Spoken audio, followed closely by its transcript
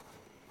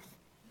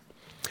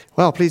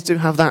Well, please do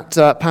have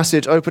that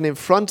passage open in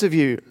front of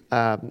you,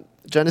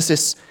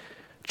 Genesis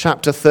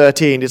chapter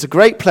 13. It's a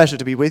great pleasure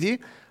to be with you.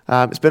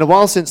 It's been a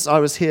while since I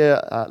was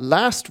here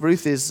last.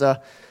 Ruth is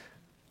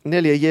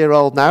nearly a year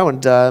old now,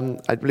 and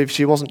I believe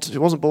she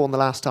wasn't born the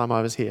last time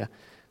I was here.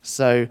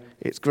 So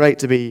it's great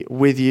to be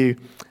with you.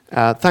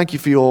 Thank you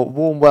for your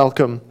warm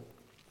welcome,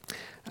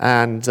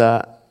 and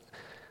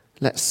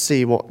let's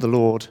see what the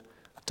Lord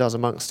does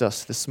amongst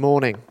us this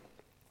morning.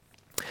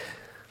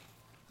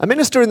 A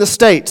minister in the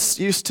States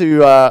used to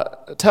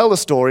tell the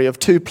story of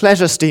two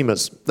pleasure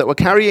steamers that were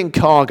carrying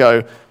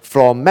cargo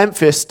from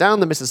Memphis down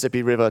the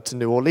Mississippi River to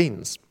New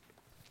Orleans.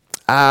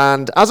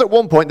 And as at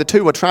one point the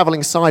two were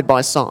traveling side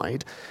by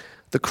side,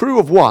 the crew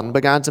of one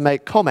began to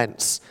make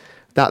comments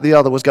that the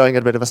other was going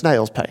at a bit of a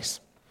snail's pace.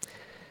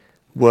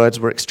 Words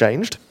were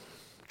exchanged,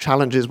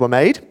 challenges were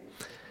made,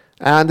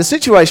 and the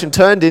situation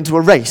turned into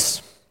a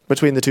race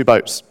between the two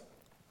boats.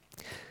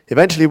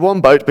 Eventually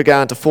one boat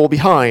began to fall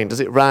behind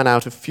as it ran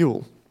out of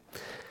fuel.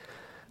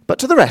 But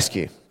to the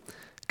rescue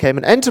came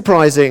an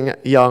enterprising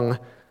young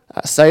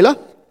sailor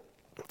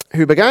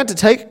who began to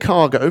take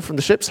cargo from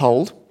the ship's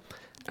hold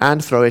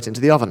and throw it into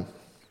the oven.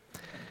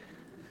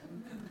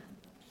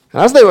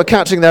 As they were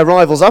catching their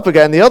rivals up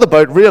again, the other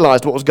boat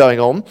realized what was going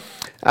on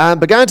and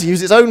began to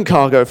use its own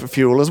cargo for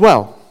fuel as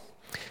well.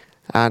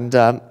 And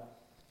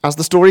as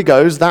the story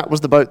goes, that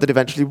was the boat that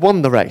eventually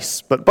won the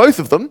race. But both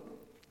of them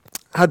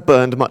had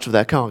burned much of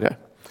their cargo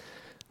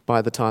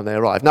by the time they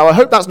arrived. Now, I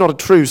hope that's not a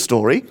true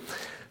story,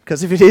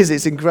 because if it is,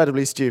 it's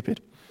incredibly stupid.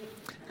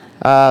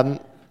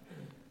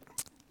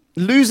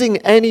 Losing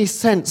any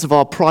sense of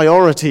our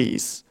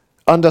priorities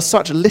under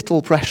such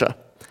little pressure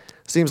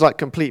seems like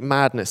complete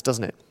madness,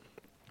 doesn't it?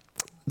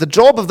 The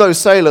job of those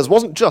sailors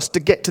wasn't just to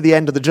get to the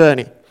end of the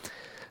journey,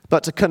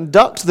 but to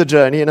conduct the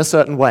journey in a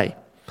certain way,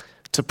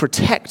 to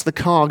protect the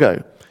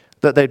cargo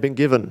that they'd been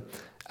given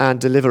and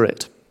deliver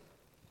it.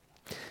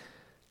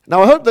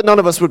 Now, I hope that none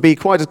of us would be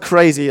quite as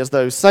crazy as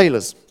those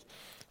sailors.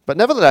 But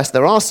nevertheless,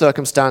 there are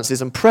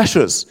circumstances and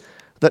pressures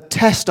that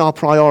test our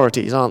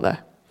priorities, aren't there?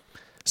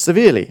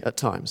 Severely at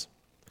times.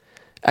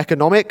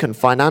 Economic and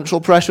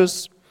financial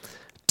pressures,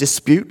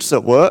 disputes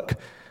at work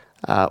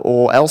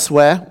or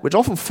elsewhere, which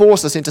often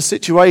force us into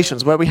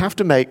situations where we have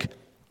to make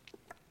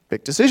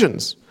big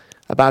decisions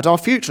about our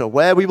future,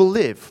 where we will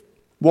live,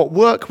 what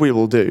work we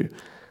will do,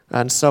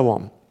 and so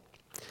on.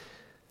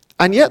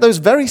 And yet those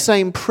very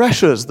same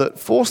pressures that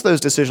force those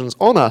decisions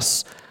on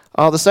us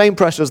are the same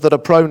pressures that are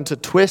prone to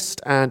twist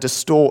and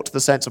distort the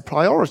sense of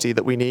priority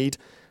that we need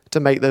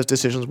to make those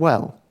decisions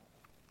well.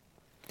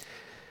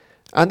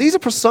 And these are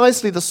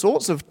precisely the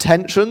sorts of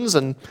tensions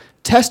and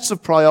tests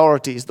of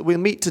priorities that we'll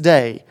meet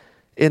today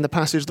in the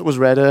passage that was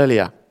read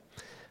earlier.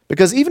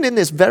 Because even in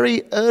this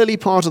very early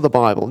part of the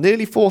Bible,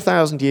 nearly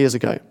 4,000 years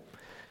ago,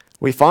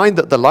 we find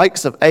that the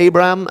likes of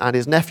Abraham and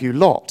his nephew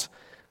Lot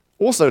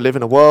also live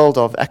in a world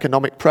of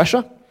economic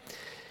pressure.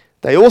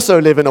 They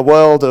also live in a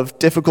world of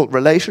difficult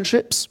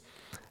relationships,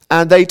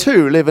 and they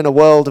too live in a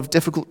world of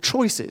difficult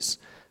choices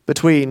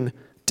between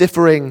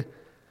differing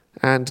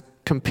and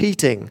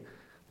competing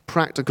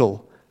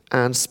practical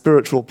and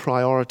spiritual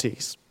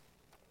priorities.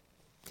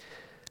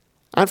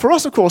 And for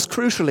us, of course,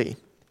 crucially,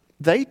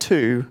 they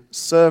too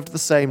served the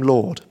same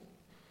Lord,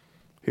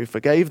 who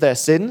forgave their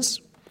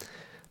sins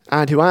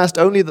and who asked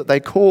only that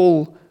they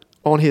call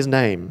on his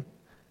name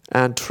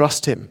and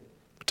trust him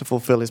to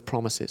fulfill his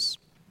promises.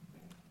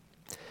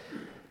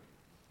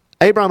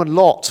 Abraham and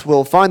Lot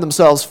will find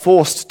themselves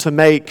forced to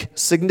make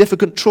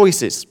significant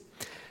choices.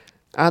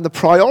 And the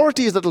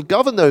priorities that will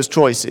govern those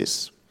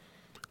choices,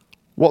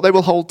 what they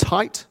will hold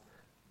tight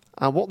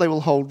and what they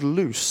will hold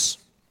loose,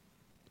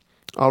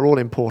 are all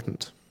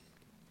important.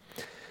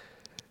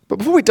 But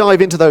before we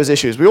dive into those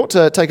issues, we ought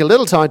to take a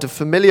little time to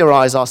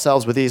familiarize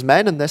ourselves with these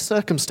men and their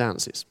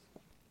circumstances.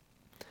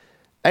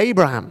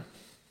 Abraham,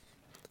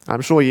 I'm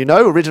sure you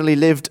know, originally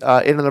lived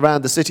in and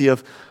around the city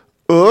of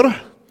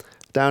Ur,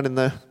 down in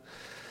the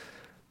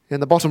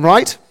bottom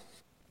right,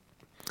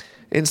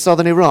 in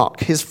southern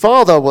Iraq. His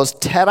father was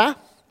Terah,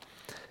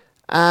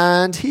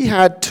 and he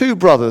had two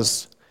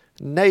brothers,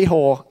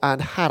 Nahor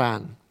and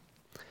Haran.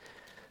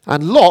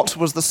 And Lot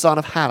was the son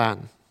of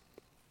Haran,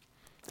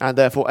 and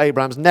therefore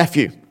Abraham's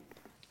nephew.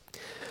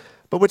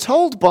 But we're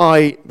told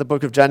by the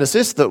book of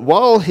Genesis that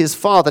while his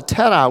father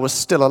Terah was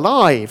still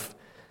alive,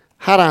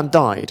 Haran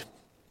died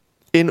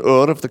in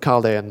Ur of the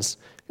Chaldeans,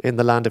 in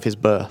the land of his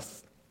birth.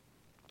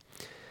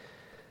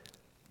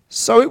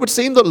 So it would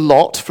seem that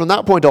Lot, from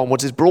that point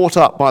onwards, is brought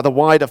up by the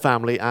wider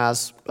family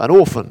as an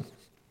orphan.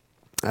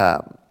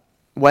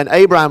 When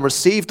Abraham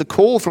received the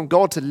call from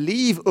God to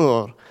leave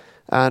Ur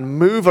and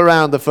move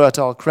around the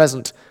Fertile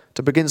Crescent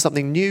to begin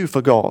something new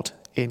for God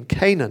in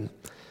Canaan,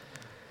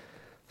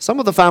 some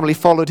of the family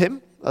followed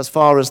him as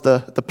far as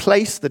the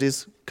place that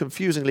is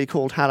confusingly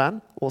called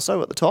Haran,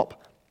 also at the top.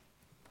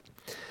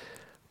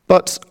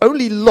 But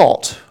only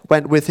Lot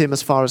went with him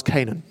as far as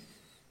Canaan.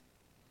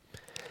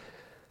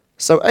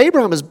 So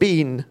Abraham has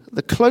been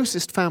the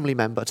closest family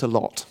member to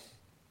Lot,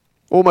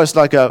 almost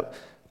like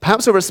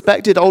perhaps a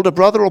respected older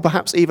brother or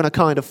perhaps even a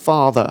kind of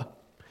father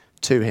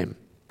to him.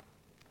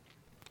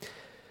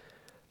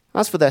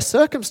 As for their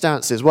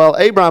circumstances, well,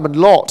 Abraham and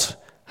Lot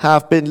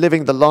have been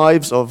living the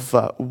lives of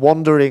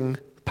wandering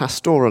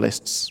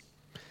pastoralists.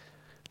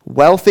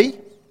 Wealthy,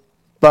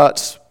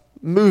 but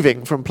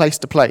moving from place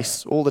to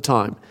place all the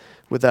time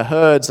with their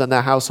herds and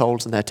their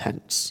households and their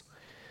tents.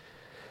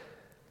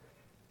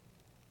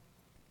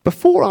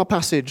 Before our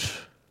passage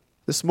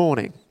this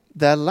morning,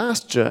 their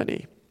last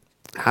journey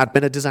had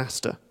been a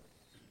disaster.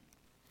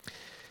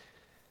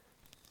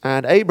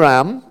 And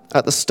Abraham,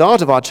 at the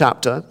start of our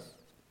chapter,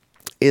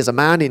 is a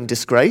man in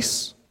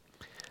disgrace,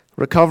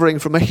 recovering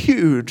from a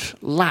huge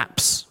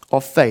lapse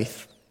of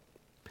faith.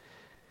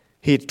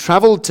 He'd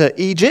traveled to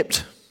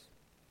Egypt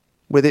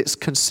with its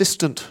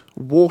consistent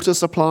water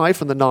supply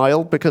from the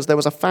Nile because there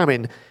was a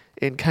famine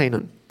in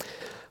Canaan.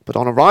 But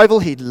on arrival,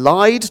 he'd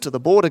lied to the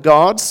border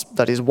guards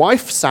that his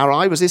wife,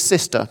 Sarai, was his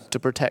sister to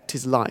protect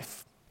his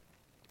life.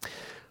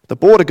 The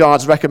border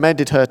guards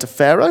recommended her to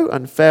Pharaoh,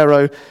 and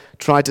Pharaoh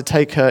tried to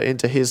take her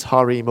into his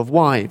harem of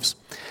wives.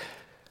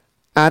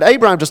 And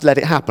Abraham just let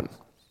it happen,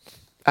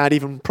 and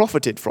even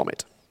profited from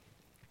it,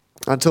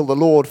 until the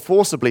Lord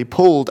forcibly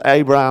pulled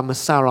Abraham,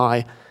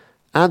 Sarai,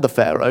 and the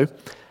Pharaoh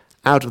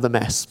out of the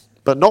mess.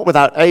 But not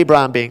without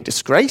Abraham being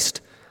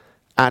disgraced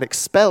and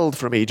expelled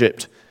from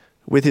Egypt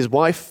with his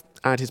wife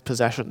and his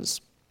possessions,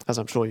 as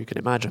I'm sure you can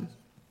imagine.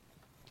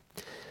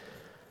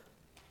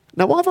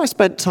 Now, why have I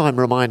spent time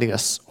reminding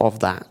us of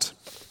that?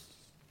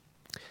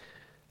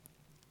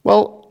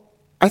 Well,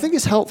 I think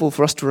it's helpful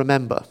for us to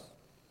remember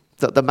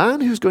that the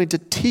man who's going to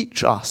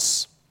teach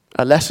us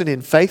a lesson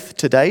in faith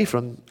today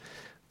from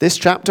this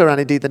chapter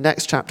and indeed the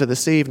next chapter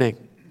this evening,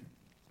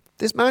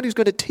 this man who's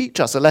going to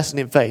teach us a lesson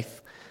in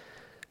faith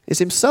is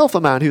himself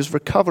a man who's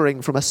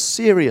recovering from a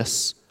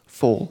serious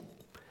fall,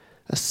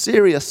 a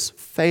serious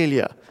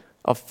failure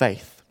of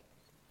faith.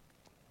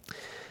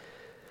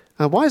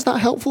 And why is that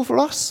helpful for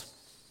us?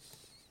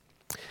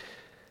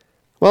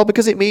 Well,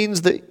 because it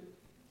means that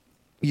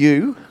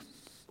you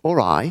or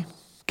I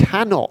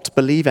cannot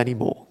believe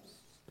anymore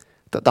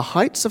that the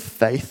heights of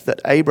faith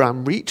that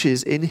Abraham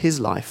reaches in his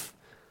life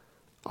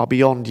are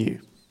beyond you.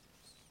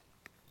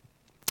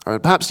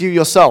 And perhaps you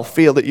yourself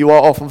feel that you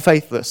are often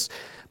faithless.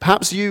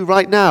 Perhaps you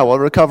right now are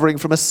recovering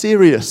from a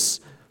serious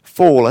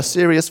fall, a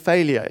serious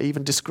failure,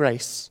 even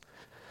disgrace.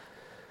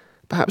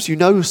 Perhaps you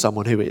know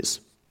someone who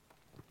is,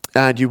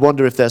 and you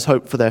wonder if there's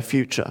hope for their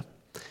future.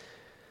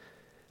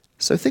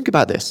 So think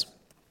about this.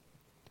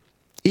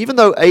 Even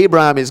though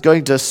Abraham is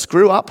going to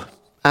screw up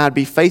and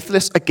be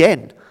faithless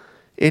again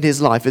in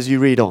his life as you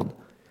read on,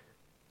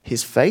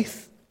 his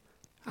faith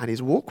and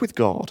his walk with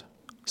God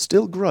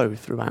still grow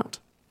throughout,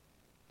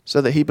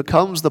 so that he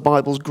becomes the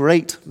Bible's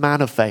great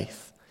man of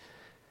faith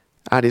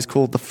and is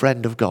called the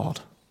friend of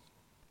God.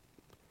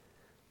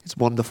 It's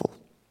wonderful.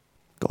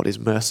 God is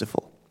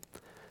merciful,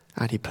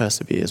 and he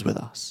perseveres with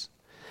us.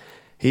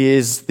 He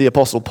is the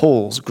Apostle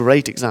Paul's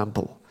great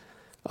example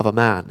of a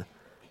man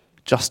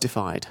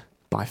justified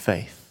by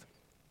faith.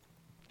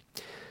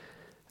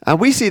 And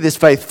we see this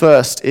faith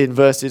first in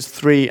verses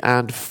 3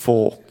 and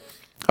 4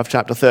 of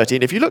chapter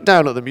 13. If you look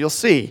down at them, you'll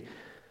see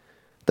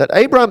that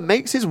Abraham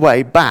makes his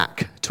way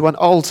back to an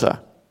altar,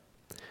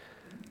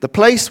 the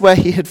place where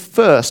he had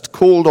first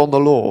called on the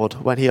Lord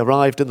when he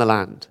arrived in the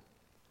land.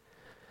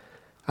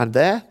 And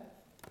there,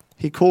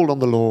 he called on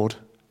the Lord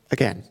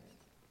again.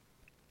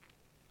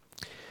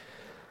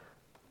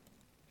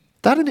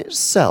 That in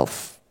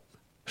itself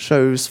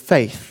shows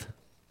faith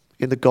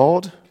in the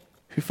God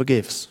who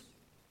forgives,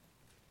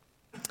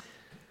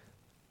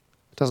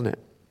 doesn't it?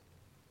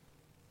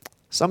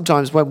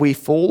 Sometimes when we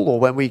fall or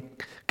when we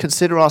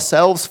consider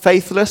ourselves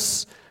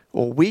faithless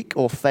or weak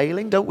or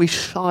failing, don't we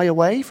shy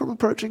away from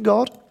approaching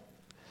God?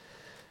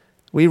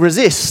 We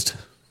resist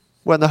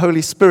when the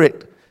Holy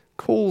Spirit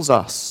calls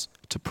us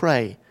to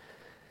pray.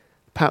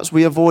 Perhaps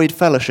we avoid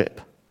fellowship.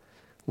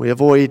 We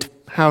avoid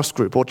house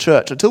group or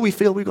church until we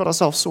feel we've got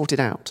ourselves sorted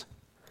out.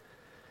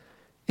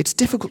 It's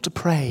difficult to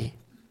pray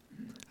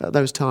at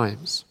those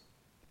times.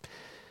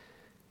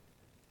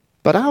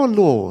 But our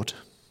Lord,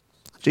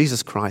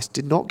 Jesus Christ,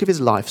 did not give his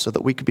life so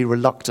that we could be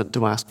reluctant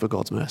to ask for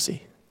God's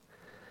mercy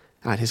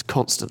and his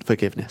constant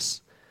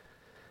forgiveness,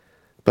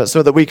 but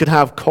so that we could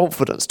have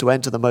confidence to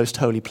enter the most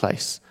holy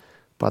place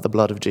by the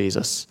blood of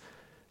Jesus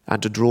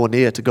and to draw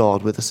near to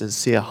God with a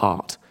sincere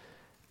heart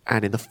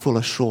and in the full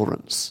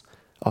assurance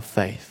of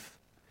faith.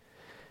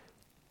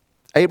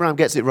 Abraham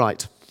gets it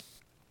right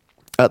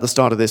at the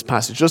start of this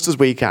passage, just as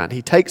we can.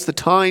 He takes the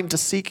time to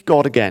seek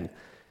God again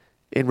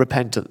in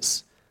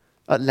repentance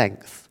at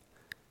length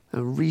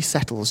and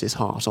resettles his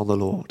heart on the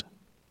Lord.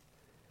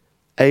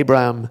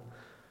 Abraham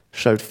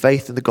showed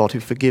faith in the God who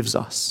forgives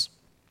us.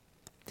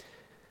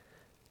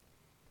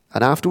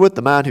 And afterward,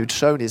 the man who'd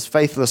shown his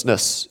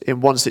faithlessness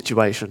in one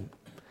situation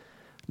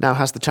now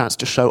has the chance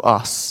to show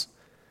us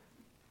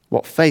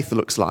what faith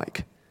looks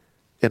like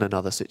in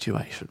another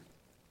situation.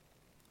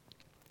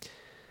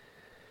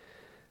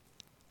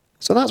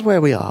 So that's where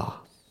we are.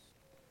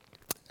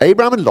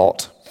 Abraham and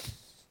Lot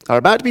are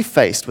about to be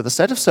faced with a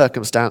set of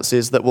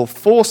circumstances that will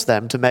force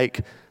them to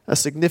make a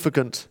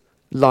significant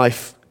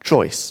life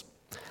choice.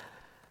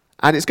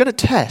 And it's going to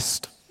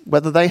test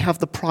whether they have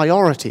the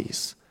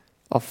priorities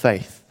of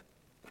faith.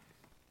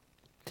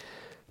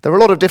 There are a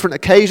lot of different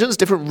occasions,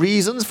 different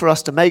reasons for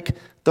us to make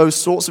those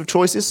sorts of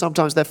choices.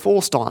 Sometimes they're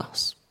forced on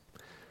us.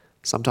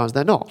 Sometimes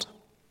they're not.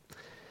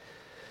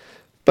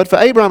 But for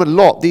Abraham and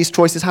Lot, these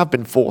choices have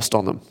been forced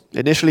on them,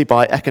 initially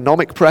by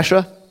economic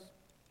pressure,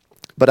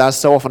 but as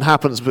so often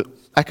happens,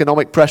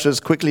 economic pressures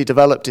quickly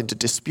developed into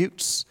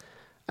disputes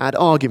and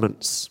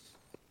arguments.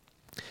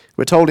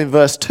 We're told in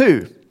verse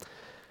 2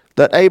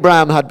 that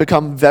Abraham had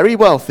become very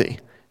wealthy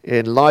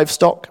in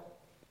livestock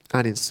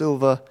and in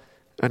silver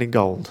and in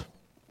gold.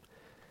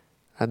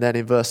 And then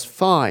in verse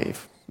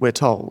 5, we're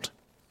told,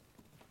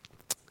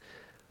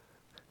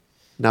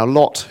 now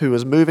Lot, who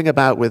was moving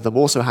about with them,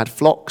 also had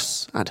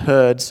flocks and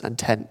herds and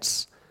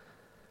tents,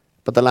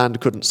 but the land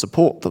couldn't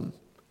support them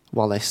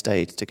while they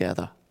stayed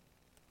together.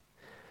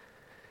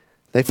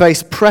 They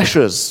face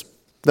pressures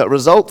that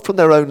result from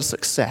their own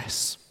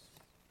success.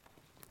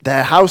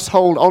 Their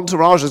household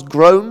entourage has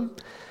grown.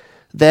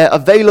 Their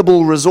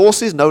available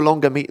resources no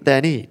longer meet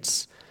their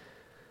needs.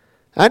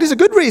 And it's a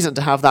good reason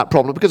to have that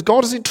problem because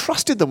God has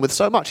entrusted them with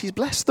so much. He's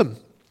blessed them.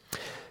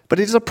 But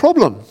it is a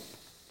problem,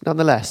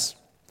 nonetheless,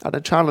 and a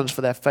challenge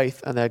for their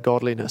faith and their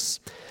godliness.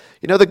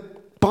 You know, the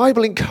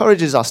Bible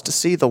encourages us to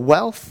see the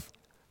wealth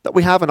that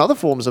we have in other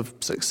forms of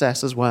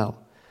success as well,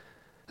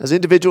 as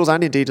individuals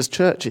and indeed as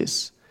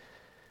churches.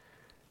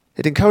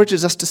 It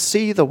encourages us to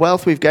see the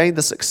wealth we've gained,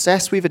 the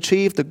success we've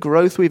achieved, the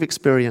growth we've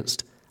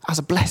experienced as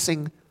a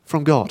blessing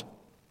from God,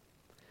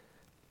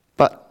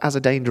 but as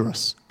a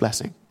dangerous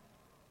blessing.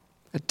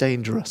 A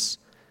dangerous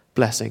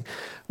blessing.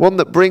 One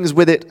that brings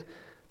with it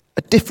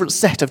a different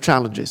set of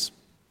challenges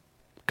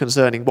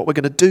concerning what we're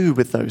going to do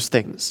with those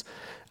things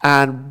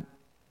and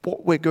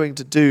what we're going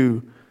to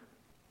do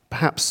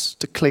perhaps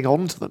to cling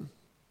on to them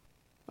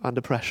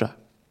under pressure.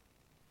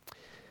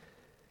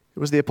 It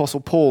was the Apostle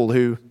Paul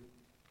who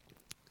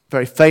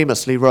very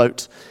famously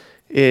wrote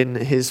in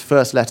his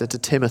first letter to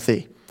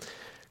Timothy,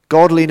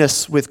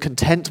 godliness with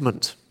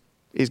contentment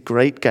is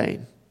great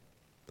gain.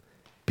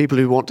 People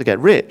who want to get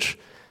rich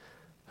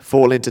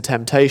fall into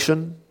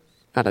temptation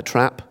and a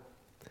trap,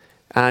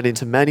 and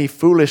into many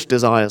foolish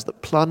desires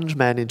that plunge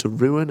men into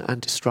ruin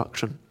and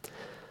destruction.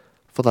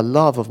 For the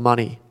love of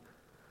money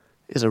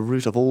is a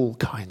root of all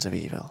kinds of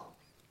evil.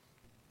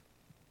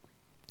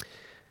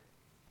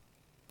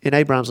 In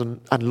Abraham's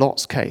and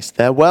Lot's case,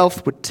 their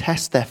wealth would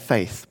test their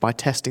faith by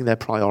testing their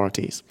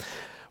priorities.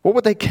 What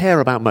would they care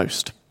about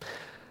most?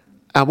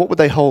 And what would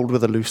they hold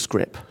with a loose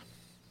grip?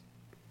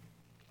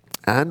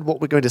 And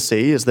what we're going to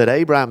see is that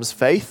Abraham's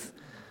faith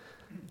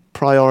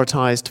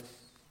prioritized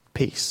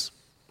peace.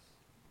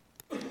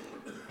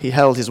 He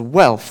held his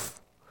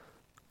wealth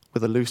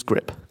with a loose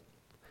grip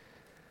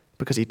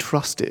because he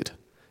trusted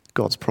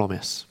God's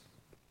promise.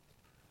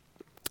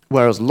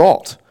 Whereas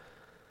Lot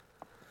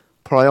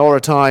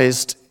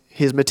prioritized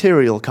his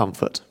material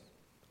comfort.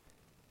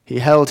 He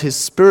held his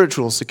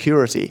spiritual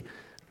security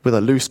with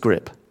a loose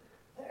grip,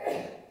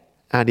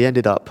 and he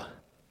ended up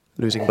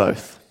losing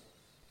both.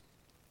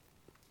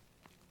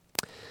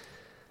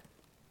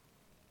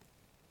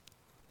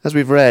 As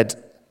we've read,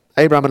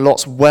 Abraham and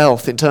Lot's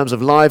wealth in terms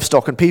of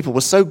livestock and people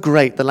was so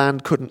great the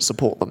land couldn't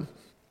support them.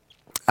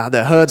 And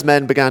their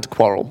herdsmen began to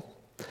quarrel.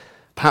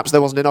 Perhaps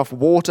there wasn't enough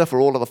water for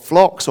all of the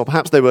flocks, or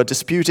perhaps they were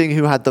disputing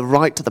who had the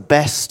right to the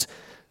best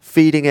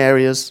feeding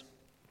areas.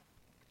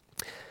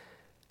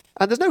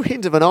 And there's no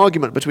hint of an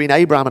argument between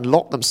Abraham and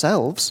Lot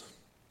themselves.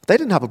 They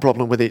didn't have a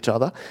problem with each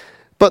other.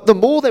 But the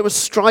more there was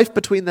strife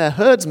between their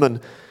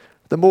herdsmen,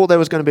 the more there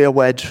was going to be a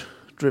wedge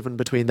driven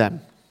between them.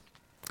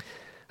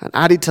 And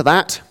added to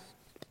that,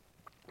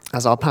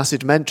 as our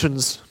passage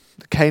mentions,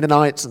 the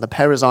Canaanites and the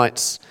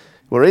Perizzites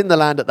were in the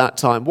land at that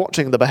time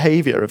watching the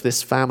behavior of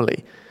this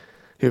family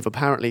who've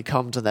apparently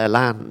come to their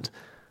land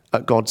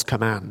at God's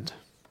command.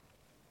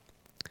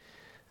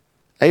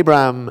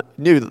 Abraham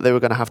knew that they were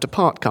going to have to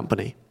part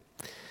company.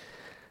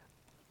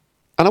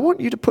 And I want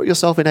you to put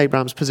yourself in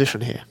Abraham's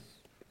position here.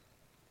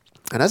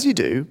 And as you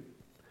do,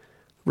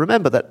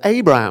 remember that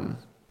Abraham,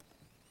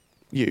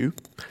 you,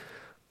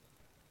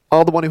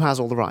 are the one who has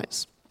all the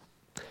rights.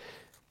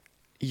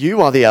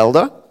 You are the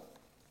elder.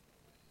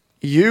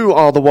 You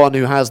are the one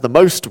who has the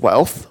most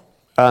wealth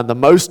and the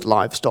most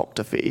livestock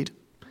to feed.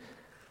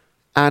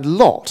 And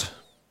Lot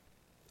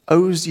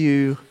owes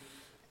you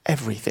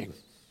everything.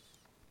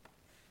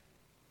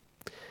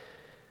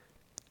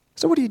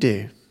 So what do you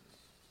do?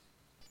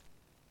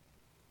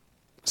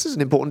 This is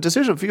an important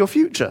decision for your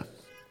future.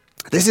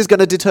 This is going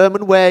to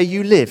determine where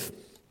you live.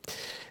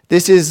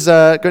 This is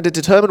going to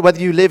determine whether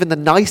you live in the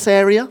nice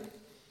area,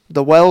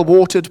 the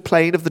well-watered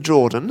plain of the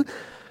Jordan,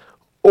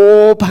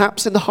 or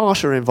perhaps in the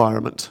harsher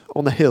environment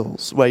on the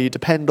hills where you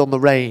depend on the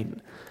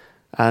rain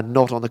and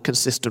not on the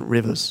consistent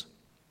rivers.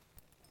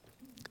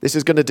 This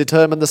is going to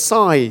determine the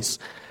size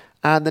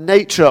and the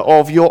nature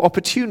of your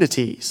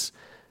opportunities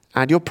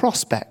and your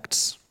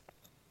prospects.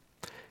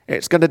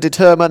 It's going to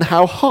determine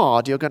how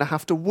hard you're going to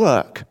have to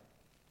work,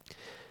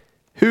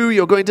 who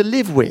you're going to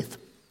live with,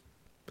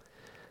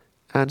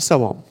 and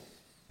so on.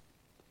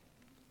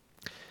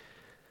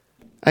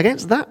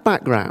 Against that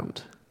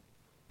background,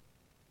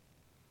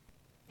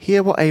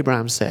 hear what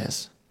Abraham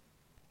says,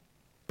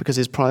 because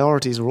his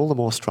priorities are all the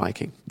more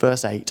striking.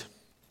 Verse 8.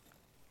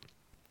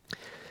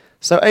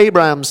 So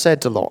Abraham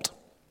said to Lot,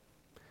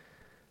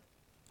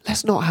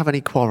 "Let's not have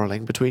any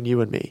quarreling between you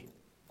and me,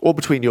 or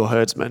between your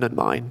herdsmen and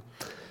mine,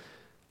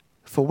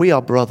 for we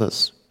are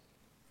brothers.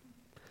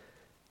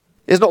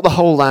 Is not the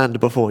whole land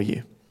before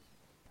you?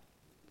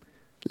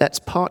 Let's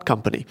part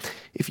company.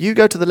 If you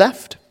go to the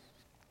left,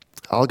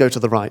 I'll go to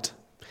the right.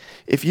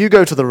 If you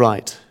go to the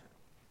right,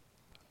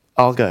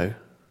 I'll go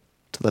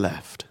to the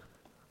left."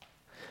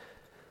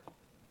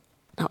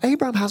 Now,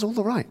 Abraham has all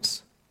the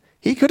rights.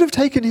 He could have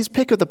taken his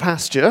pick of the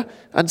pasture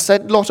and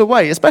sent Lot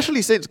away,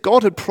 especially since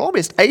God had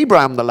promised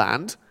Abraham the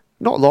land,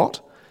 not Lot.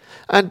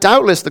 And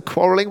doubtless the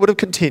quarreling would have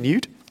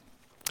continued,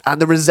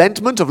 and the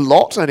resentment of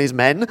Lot and his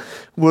men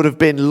would have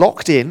been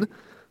locked in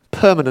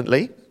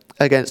permanently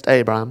against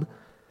Abraham.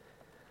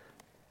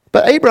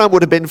 But Abraham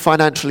would have been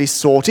financially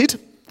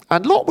sorted,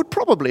 and Lot would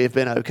probably have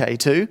been okay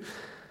too.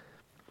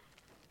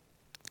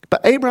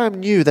 But Abraham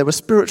knew there were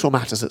spiritual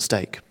matters at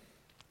stake.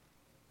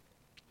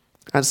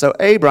 And so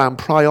Abraham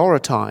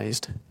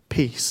prioritized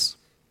peace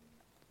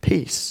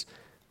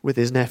with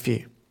his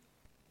nephew.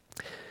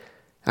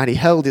 And he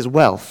held his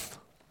wealth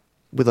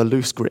with a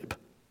loose grip.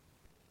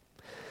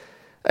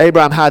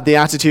 Abraham had the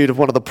attitude of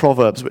one of the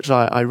Proverbs, which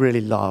I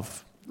really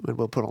love, and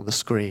we'll put on the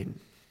screen.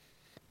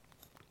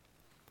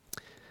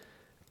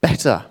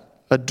 Better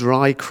a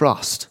dry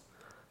crust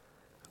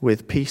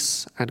with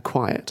peace and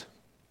quiet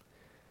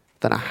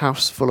than a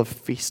house full of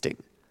feasting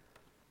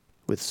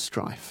with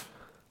strife.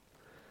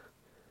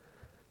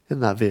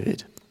 Isn't that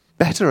vivid?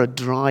 Better a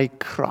dry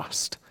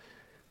crust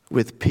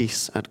with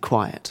peace and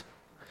quiet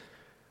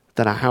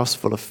than a house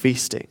full of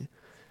feasting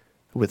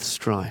with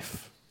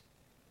strife.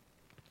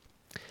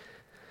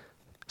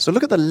 So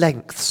look at the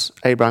lengths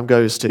Abraham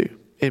goes to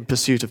in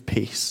pursuit of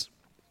peace.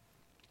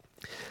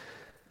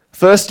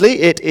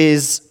 Firstly, it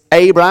is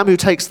Abraham who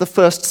takes the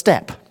first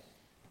step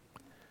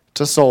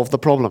to solve the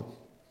problem.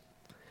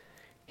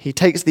 He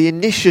takes the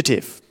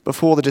initiative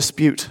before the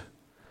dispute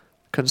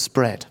can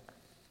spread.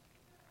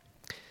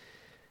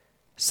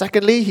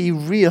 Secondly, he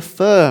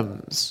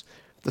reaffirms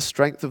the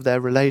strength of their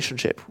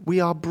relationship.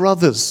 We are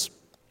brothers,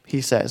 he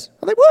says.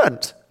 And they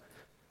weren't.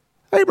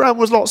 Abraham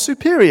was Lot's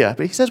superior,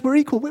 but he says we're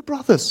equal, we're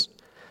brothers.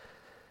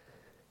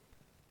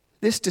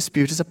 This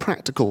dispute is a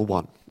practical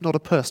one, not a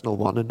personal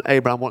one, and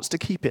Abraham wants to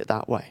keep it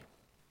that way.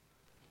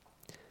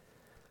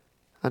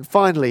 And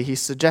finally, he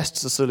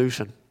suggests a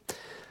solution,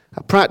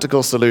 a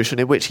practical solution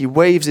in which he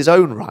waives his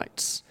own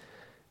rights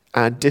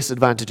and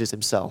disadvantages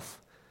himself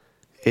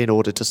in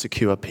order to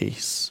secure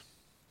peace.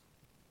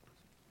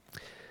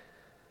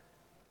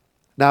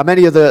 Now,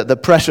 many of the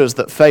pressures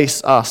that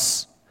face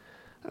us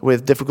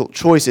with difficult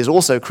choices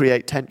also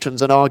create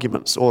tensions and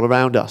arguments all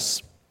around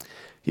us.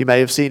 You may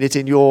have seen it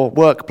in your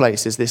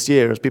workplaces this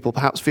year as people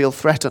perhaps feel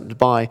threatened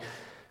by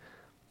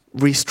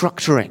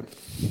restructuring,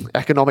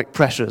 economic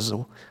pressures,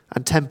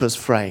 and tempers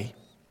fray.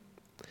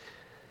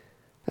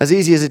 As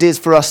easy as it is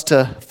for us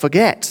to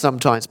forget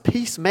sometimes,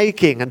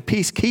 peacemaking and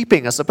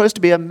peacekeeping are supposed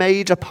to be a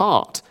major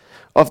part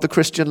of the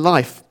Christian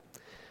life.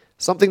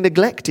 Something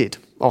neglected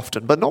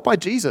often, but not by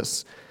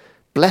Jesus.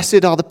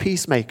 Blessed are the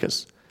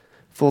peacemakers,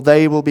 for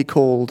they will be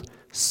called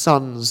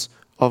sons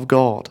of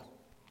God.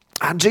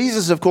 And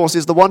Jesus, of course,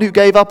 is the one who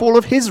gave up all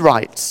of his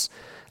rights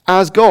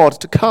as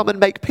God to come and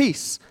make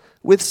peace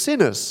with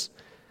sinners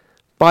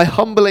by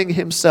humbling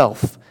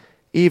himself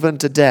even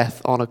to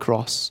death on a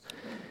cross.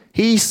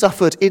 He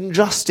suffered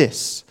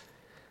injustice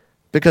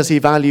because he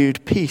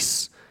valued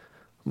peace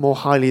more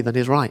highly than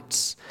his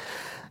rights.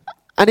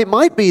 And it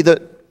might be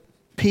that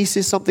peace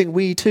is something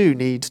we too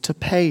need to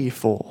pay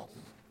for,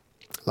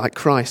 like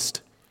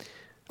Christ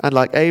and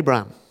like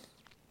Abraham.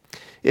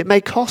 It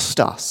may cost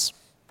us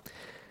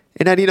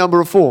in any number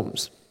of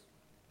forms.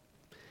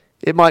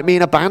 It might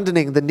mean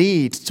abandoning the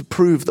need to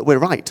prove that we're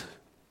right,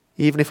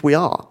 even if we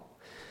are.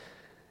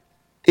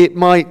 It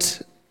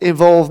might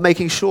involve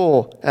making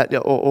sure,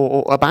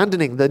 or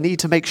abandoning the need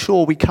to make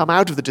sure we come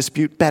out of the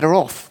dispute better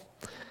off.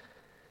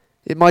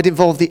 It might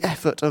involve the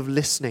effort of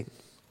listening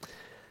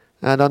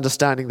and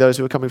understanding those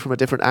who are coming from a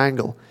different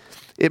angle.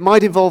 It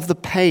might involve the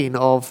pain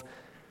of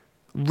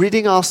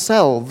ridding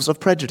ourselves of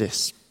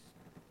prejudice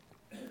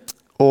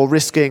or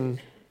risking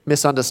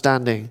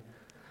misunderstanding,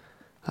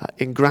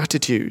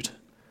 ingratitude,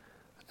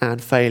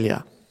 and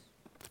failure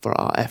for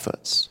our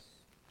efforts.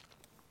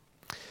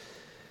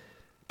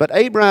 But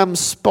Abraham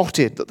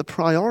spotted that the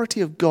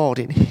priority of God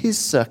in his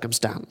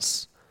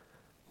circumstance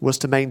was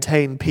to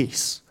maintain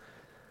peace,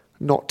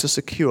 not to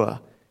secure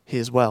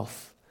his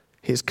wealth,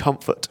 his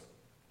comfort,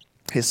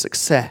 his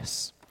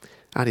success,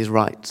 and his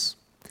rights.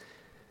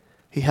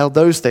 He held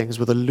those things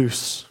with a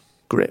loose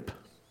grip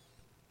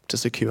to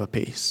secure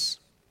peace.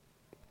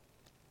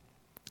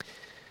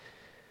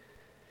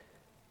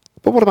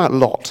 But what about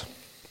Lot?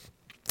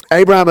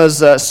 Abraham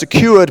has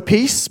secured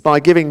peace by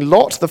giving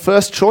Lot the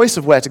first choice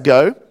of where to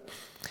go.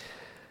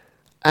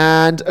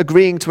 and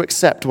agreeing to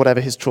accept whatever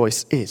his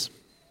choice is.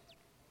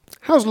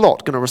 How's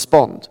Lot going to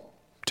respond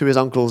to his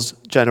uncle's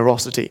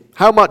generosity?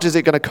 How much is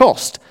it going to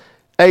cost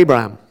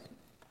Abraham?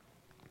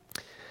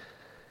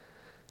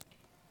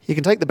 He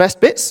can take the best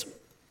bits,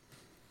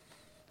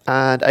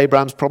 and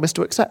Abraham's promised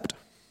to accept.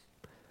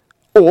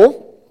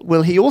 Or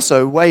will he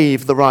also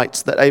waive the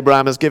rights that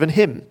Abraham has given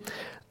him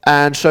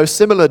and show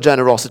similar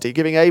generosity,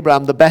 giving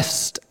Abraham the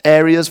best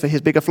areas for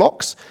his bigger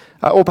flocks,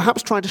 or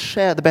perhaps trying to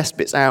share the best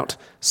bits out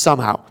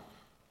somehow?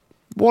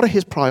 What are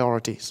his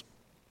priorities?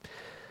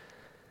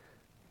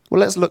 Well,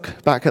 let's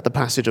look back at the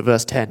passage of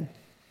verse 10.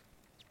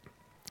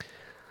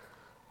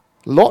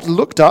 Lot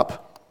looked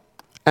up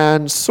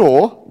and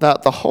saw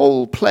that the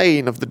whole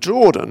plain of the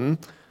Jordan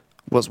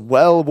was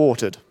well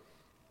watered,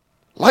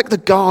 like the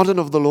garden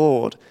of the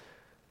Lord,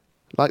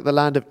 like the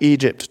land of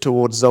Egypt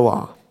towards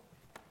Zoar.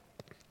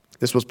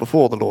 This was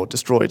before the Lord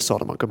destroyed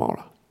Sodom and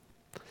Gomorrah.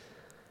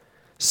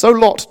 So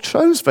Lot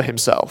chose for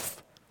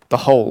himself the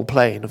whole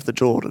plain of the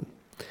Jordan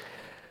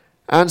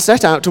and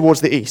set out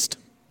towards the east.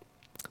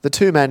 The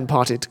two men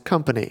parted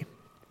company.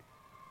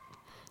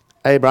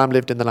 Abraham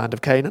lived in the land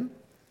of Canaan,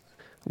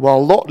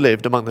 while Lot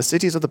lived among the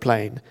cities of the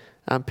plain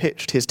and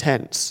pitched his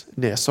tents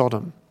near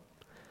Sodom.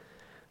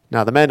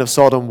 Now the men of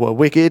Sodom were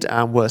wicked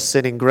and were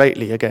sinning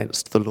greatly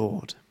against the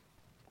Lord.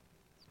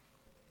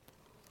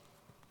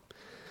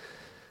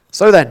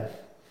 So then,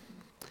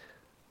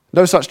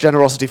 no such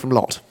generosity from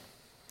Lot.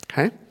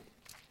 Okay?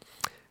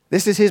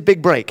 This is his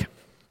big break,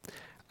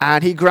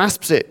 and he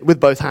grasps it with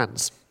both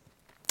hands.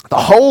 The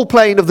whole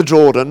plain of the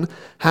Jordan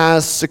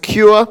has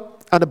secure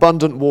and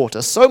abundant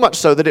water, so much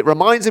so that it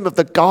reminds him of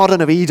the Garden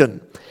of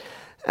Eden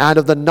and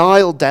of the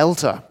Nile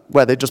Delta,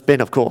 where they'd just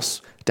been, of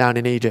course, down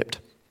in Egypt.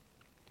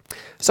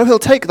 So he'll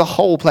take the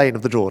whole plain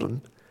of the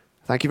Jordan.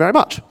 Thank you very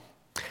much.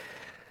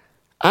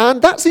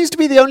 And that seems to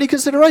be the only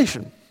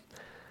consideration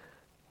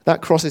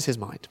that crosses his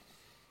mind.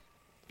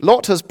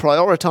 Lot has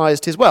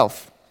prioritized his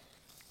wealth,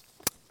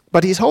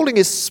 but he's holding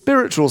his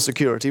spiritual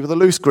security with a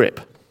loose grip.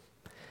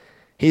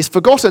 He's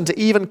forgotten to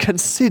even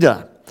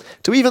consider,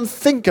 to even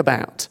think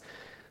about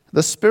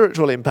the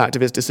spiritual impact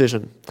of his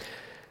decision.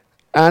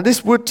 And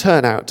this would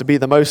turn out to be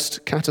the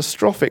most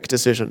catastrophic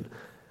decision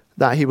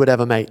that he would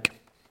ever make.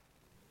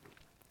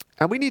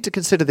 And we need to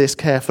consider this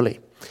carefully.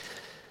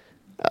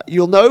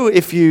 You'll know,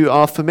 if you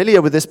are familiar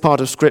with this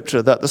part of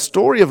Scripture, that the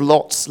story of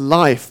Lot's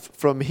life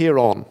from here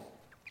on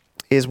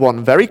is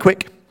one very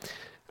quick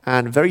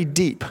and very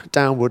deep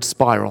downward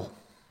spiral.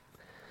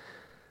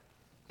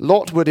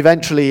 Lot would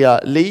eventually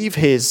leave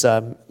his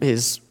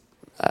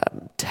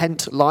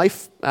tent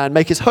life and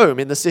make his home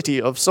in the city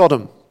of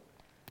Sodom.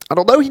 And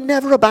although he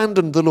never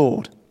abandoned the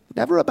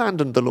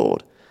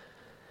Lord,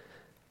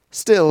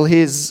 still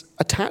his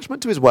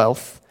attachment to his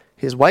wealth,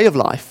 his way of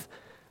life,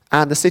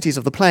 and the cities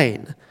of the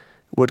plain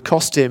would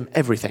cost him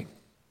everything.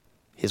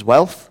 His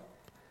wealth,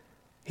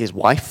 his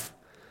wife,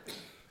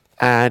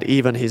 and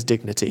even his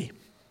dignity.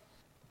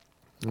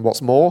 And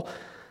what's more,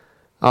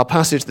 our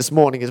passage this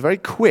morning is very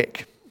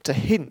quick to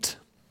hint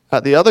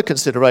at the other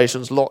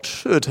considerations Lot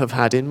should have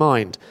had in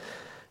mind.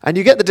 And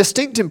you get the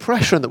distinct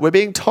impression that we're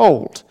being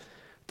told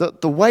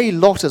that the way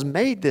Lot has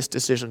made this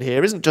decision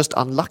here isn't just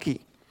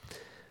unlucky,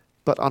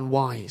 but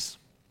unwise.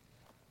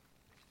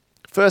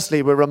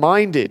 Firstly, we're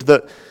reminded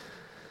that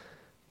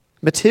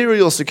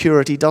material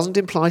security doesn't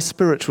imply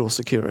spiritual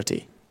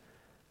security.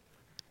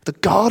 The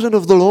garden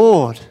of the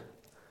Lord,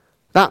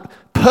 that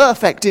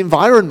perfect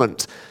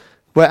environment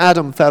where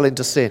Adam fell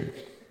into sin.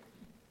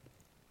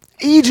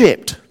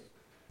 Egypt,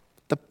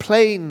 the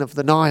plain of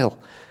the Nile,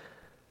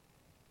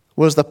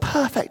 was the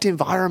perfect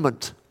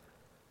environment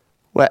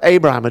where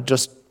Abraham had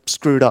just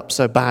screwed up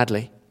so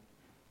badly.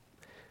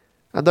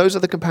 And those are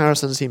the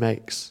comparisons he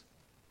makes.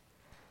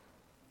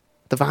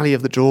 The valley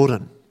of the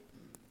Jordan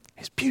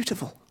is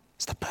beautiful.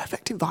 It's the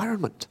perfect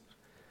environment.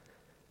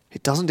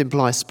 It doesn't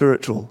imply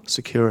spiritual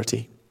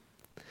security.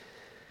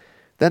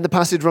 Then the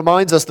passage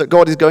reminds us that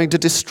God is going to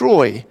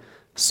destroy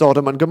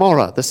Sodom and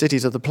Gomorrah, the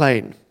cities of the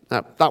plain.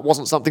 Now, that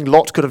wasn't something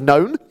Lot could have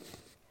known,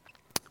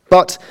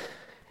 but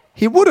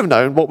he would have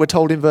known what we're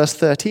told in verse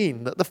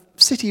 13, that the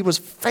city was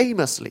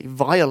famously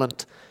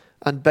violent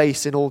and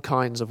base in all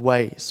kinds of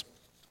ways.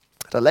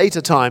 At a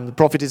later time, the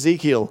prophet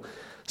Ezekiel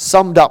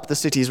summed up the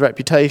city's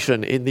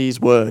reputation in these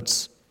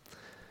words: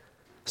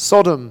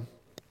 Sodom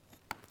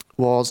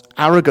was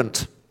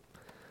arrogant,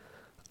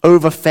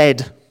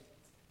 overfed,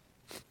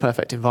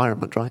 perfect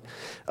environment, right?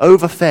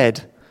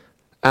 Overfed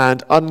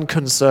and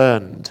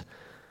unconcerned.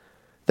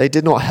 They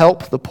did not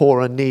help the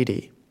poor and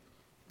needy.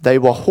 They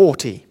were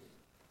haughty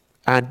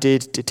and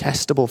did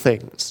detestable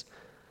things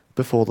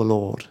before the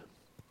Lord.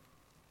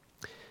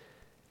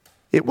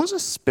 It was a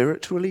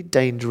spiritually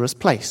dangerous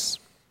place.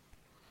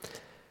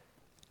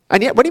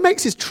 And yet when he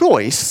makes his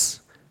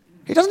choice,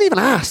 he doesn't even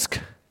ask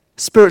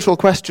spiritual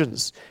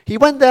questions. He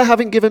went there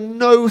having given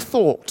no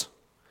thought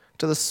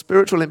to the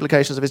spiritual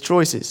implications of his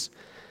choices.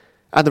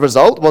 And the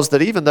result was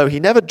that even though he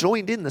never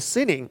joined in the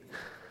sinning,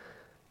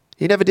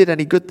 he never did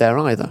any good there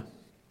either.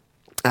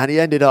 And he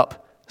ended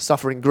up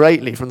suffering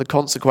greatly from the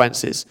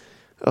consequences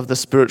of the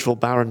spiritual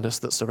barrenness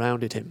that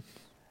surrounded him.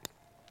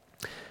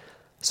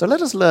 So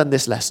let us learn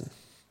this lesson,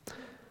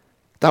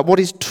 that what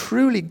is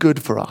truly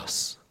good for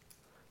us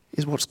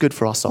is what's good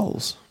for our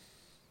souls.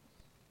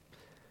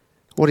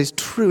 What is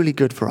truly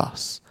good for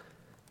us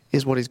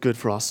is what is good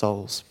for our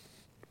souls.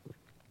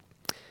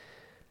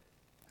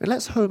 And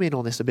let's home in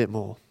on this a bit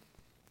more,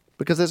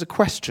 because there's a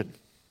question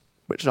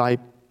which I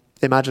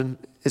imagine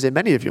is in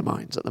many of your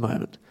minds at the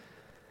moment.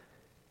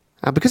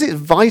 And because it's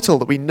vital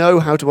that we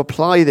know how to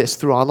apply this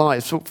through our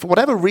lives, for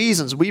whatever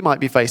reasons we might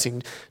be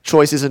facing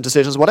choices and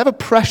decisions, whatever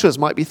pressures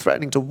might be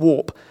threatening to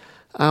warp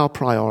our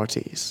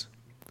priorities.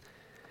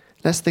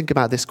 Let's think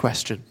about this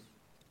question.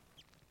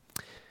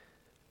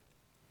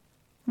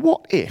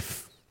 What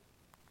if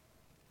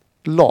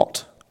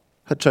Lot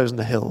had chosen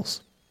the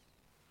hills?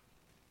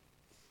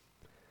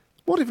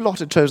 What if Lot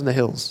had chosen the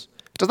hills?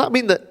 Does that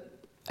mean that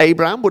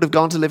Abraham would have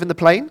gone to live in the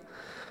plain?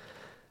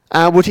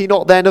 Would he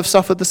not then have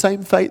suffered the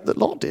same fate that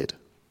Lot did?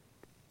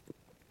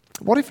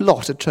 What if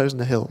Lot had chosen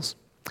the hills?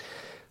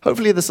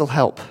 Hopefully this will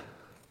help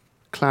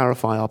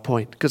clarify our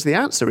point, because the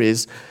answer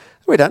is,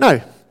 we don't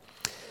know.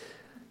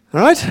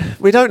 All right?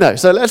 We don't know.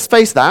 So let's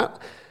face that.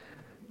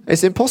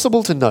 It's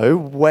impossible to know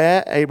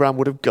where Abraham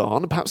would have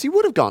gone. Perhaps he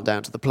would have gone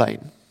down to the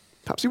plain.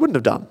 Perhaps he wouldn't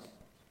have done.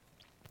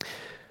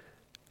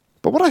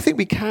 But what I think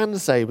we can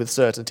say with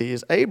certainty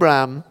is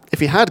Abraham, if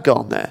he had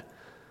gone there,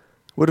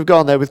 would have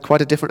gone there with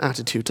quite a different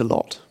attitude to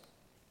Lot.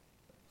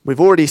 We've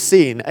already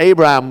seen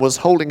Abraham was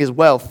holding his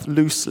wealth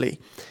loosely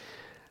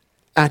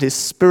and his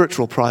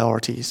spiritual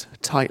priorities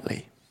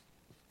tightly.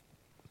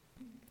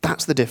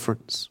 That's the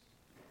difference.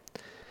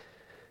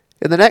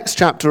 In the next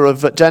chapter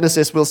of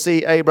Genesis, we'll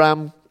see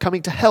Abraham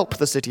coming to help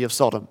the city of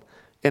Sodom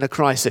in a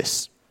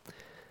crisis,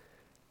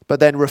 but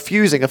then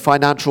refusing a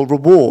financial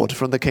reward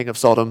from the king of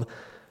Sodom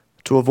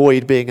to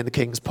avoid being in the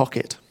king's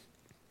pocket.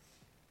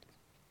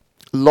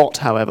 Lot,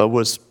 however,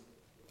 was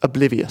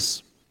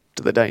oblivious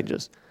to the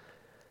dangers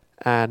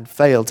and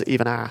failed to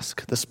even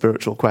ask the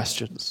spiritual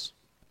questions.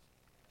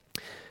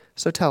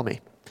 So tell me,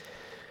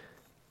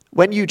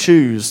 when you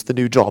choose the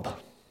new job,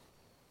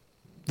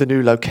 the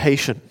new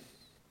location,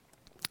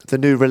 the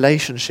new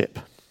relationship,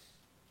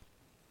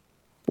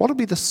 what will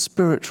be the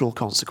spiritual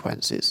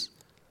consequences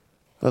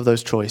of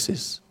those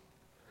choices?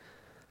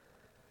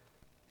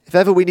 If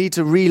ever we need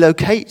to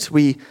relocate,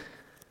 we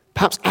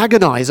perhaps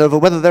agonize over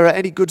whether there are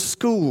any good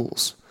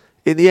schools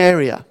in the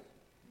area.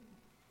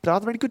 But are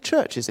there any good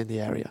churches in the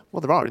area?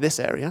 Well, there are in this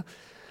area.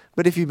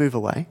 But if you move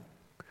away,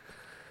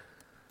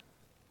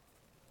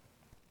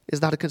 is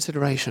that a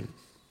consideration?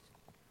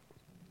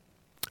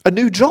 A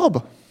new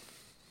job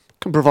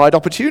can provide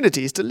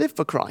opportunities to live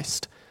for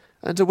Christ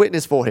and to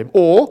witness for him.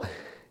 Or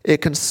it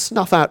can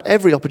snuff out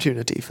every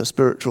opportunity for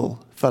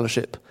spiritual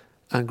fellowship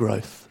and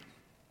growth.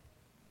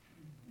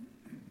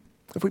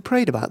 Have we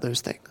prayed about those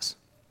things?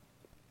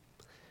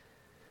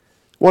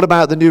 What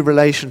about the new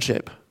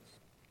relationship,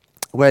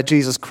 where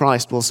Jesus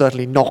Christ will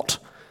certainly not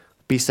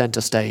be center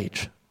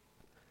stage?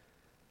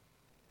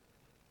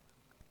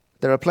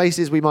 There are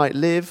places we might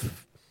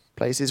live,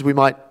 places we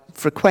might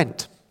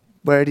frequent,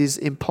 where it is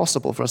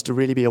impossible for us to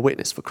really be a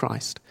witness for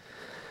Christ,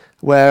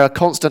 where a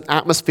constant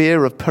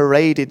atmosphere of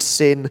paraded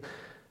sin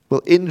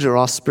will injure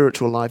our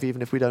spiritual life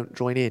even if we don't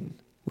join in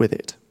with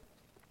it.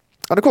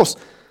 And of course,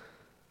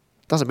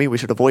 doesn't mean we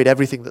should avoid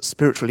everything that's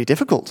spiritually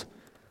difficult.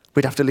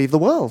 We'd have to leave the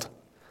world.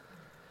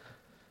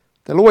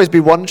 There'll always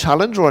be one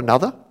challenge or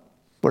another,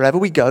 wherever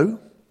we go,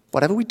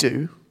 whatever we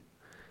do.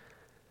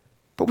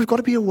 But we've got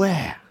to be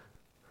aware.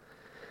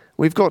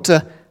 We've got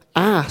to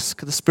ask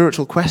the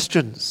spiritual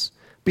questions,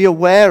 be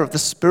aware of the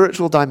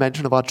spiritual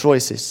dimension of our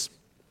choices.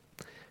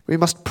 We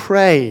must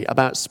pray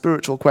about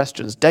spiritual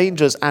questions,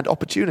 dangers and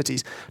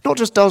opportunities. Not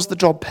just does the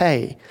job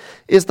pay,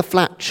 is the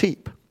flat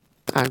cheap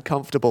and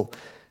comfortable?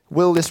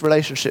 Will this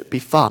relationship be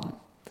fun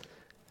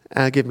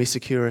and give me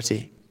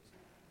security?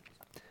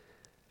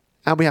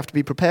 And we have to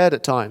be prepared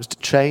at times to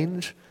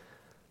change,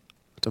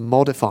 to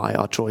modify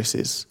our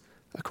choices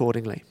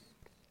accordingly.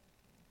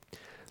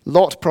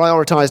 Lot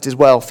prioritized his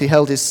wealth. He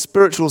held his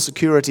spiritual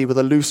security with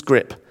a loose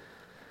grip,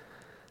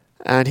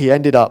 and he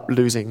ended up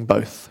losing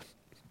both.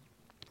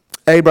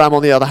 Abraham,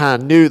 on the other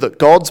hand, knew that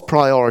God's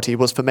priority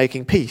was for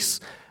making peace,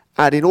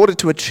 and in order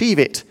to achieve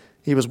it,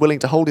 he was willing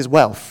to hold his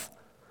wealth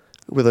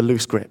with a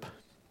loose grip.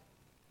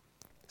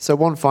 So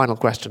one final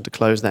question to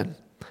close then.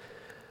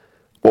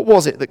 What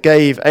was it that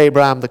gave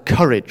Abraham the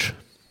courage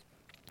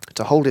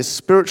to hold his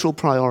spiritual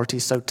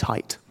priorities so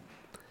tight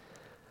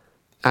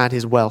and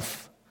his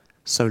wealth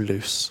so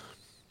loose?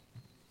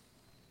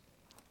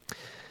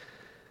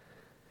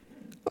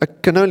 I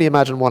can only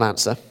imagine one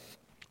answer,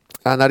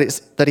 and that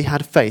is that he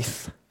had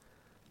faith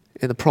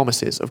in the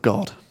promises of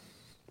God.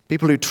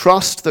 People who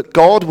trust that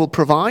God will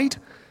provide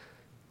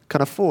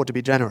can afford to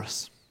be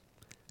generous,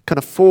 can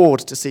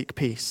afford to seek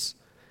peace,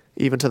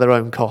 even to their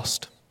own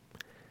cost.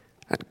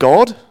 And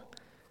God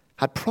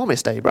had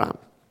promised Abraham,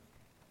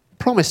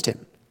 promised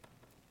him,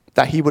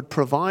 that he would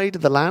provide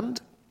the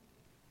land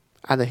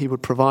and that he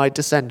would provide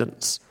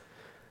descendants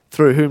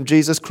through whom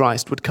Jesus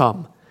Christ would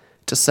come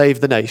to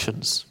save the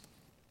nations.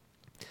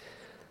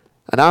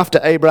 And after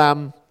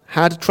Abraham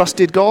had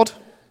trusted God,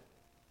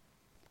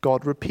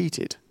 God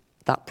repeated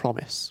that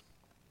promise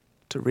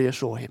to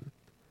reassure him.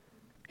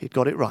 He'd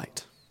got it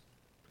right.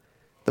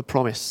 The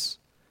promise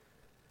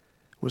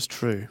was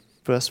true.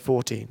 Verse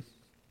 14.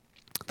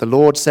 The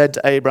Lord said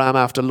to Abraham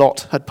after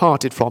Lot had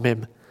parted from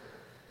him,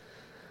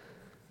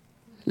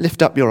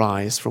 "Lift up your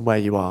eyes from where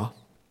you are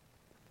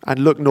and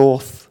look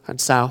north and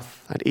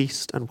south and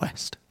east and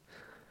west.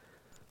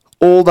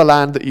 All the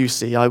land that you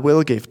see I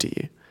will give to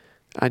you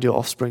and your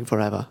offspring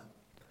forever.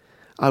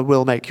 I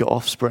will make your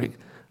offspring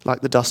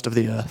like the dust of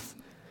the earth,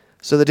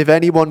 so that if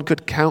anyone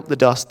could count the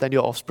dust, then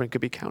your offspring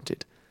could be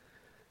counted.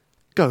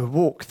 Go,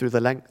 walk through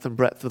the length and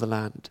breadth of the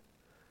land,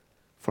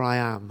 for I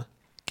am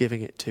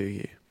giving it to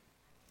you."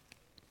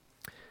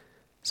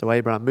 So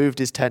Abraham moved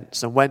his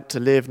tents and went to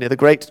live near the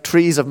great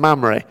trees of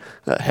Mamre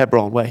at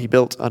Hebron, where he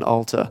built an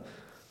altar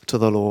to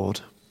the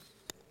Lord.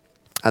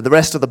 And the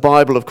rest of the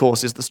Bible, of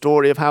course, is the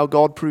story of how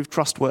God proved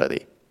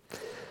trustworthy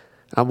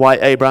and why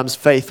Abraham's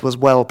faith was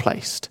well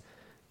placed,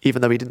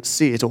 even though he didn't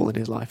see it all in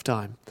his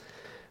lifetime.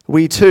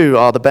 We too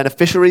are the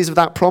beneficiaries of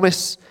that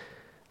promise,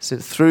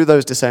 since through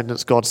those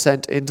descendants God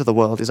sent into the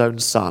world his own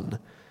Son,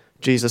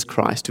 Jesus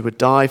Christ, who would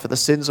die for the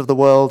sins of the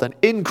world and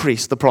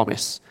increase the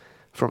promise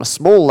from a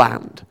small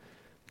land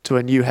to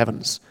a new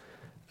heavens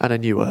and a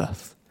new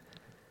earth.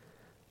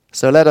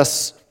 So let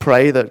us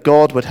pray that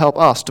God would help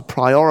us to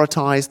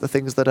prioritize the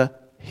things that are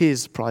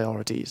his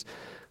priorities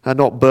and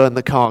not burn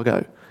the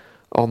cargo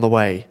on the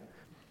way.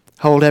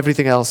 Hold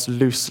everything else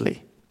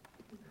loosely,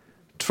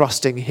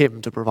 trusting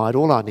him to provide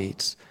all our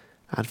needs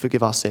and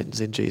forgive our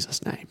sins in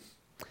Jesus' name.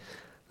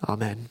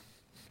 Amen.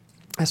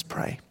 Let's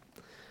pray.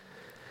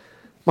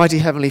 Mighty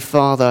Heavenly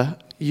Father,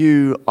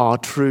 you are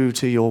true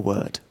to your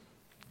word.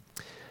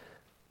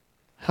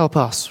 Help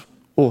us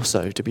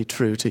also to be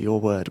true to your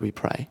word, we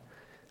pray.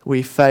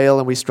 We fail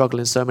and we struggle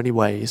in so many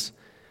ways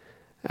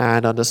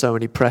and under so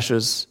many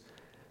pressures,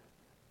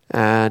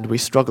 and we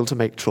struggle to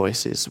make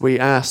choices. We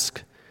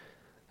ask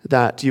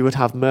that you would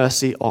have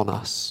mercy on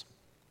us,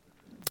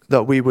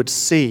 that we would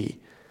see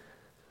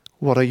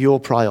what are your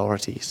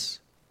priorities.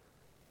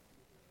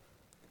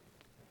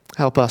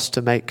 Help us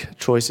to make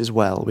choices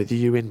well with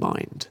you in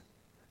mind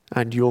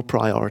and your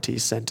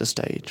priorities center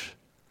stage,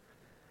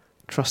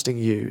 trusting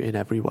you in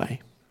every way.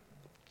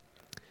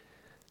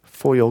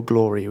 For your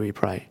glory, we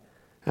pray,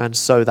 and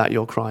so that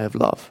your cry of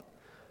love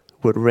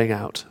would ring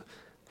out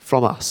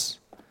from us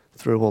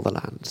through all the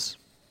lands.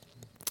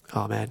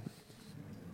 Amen.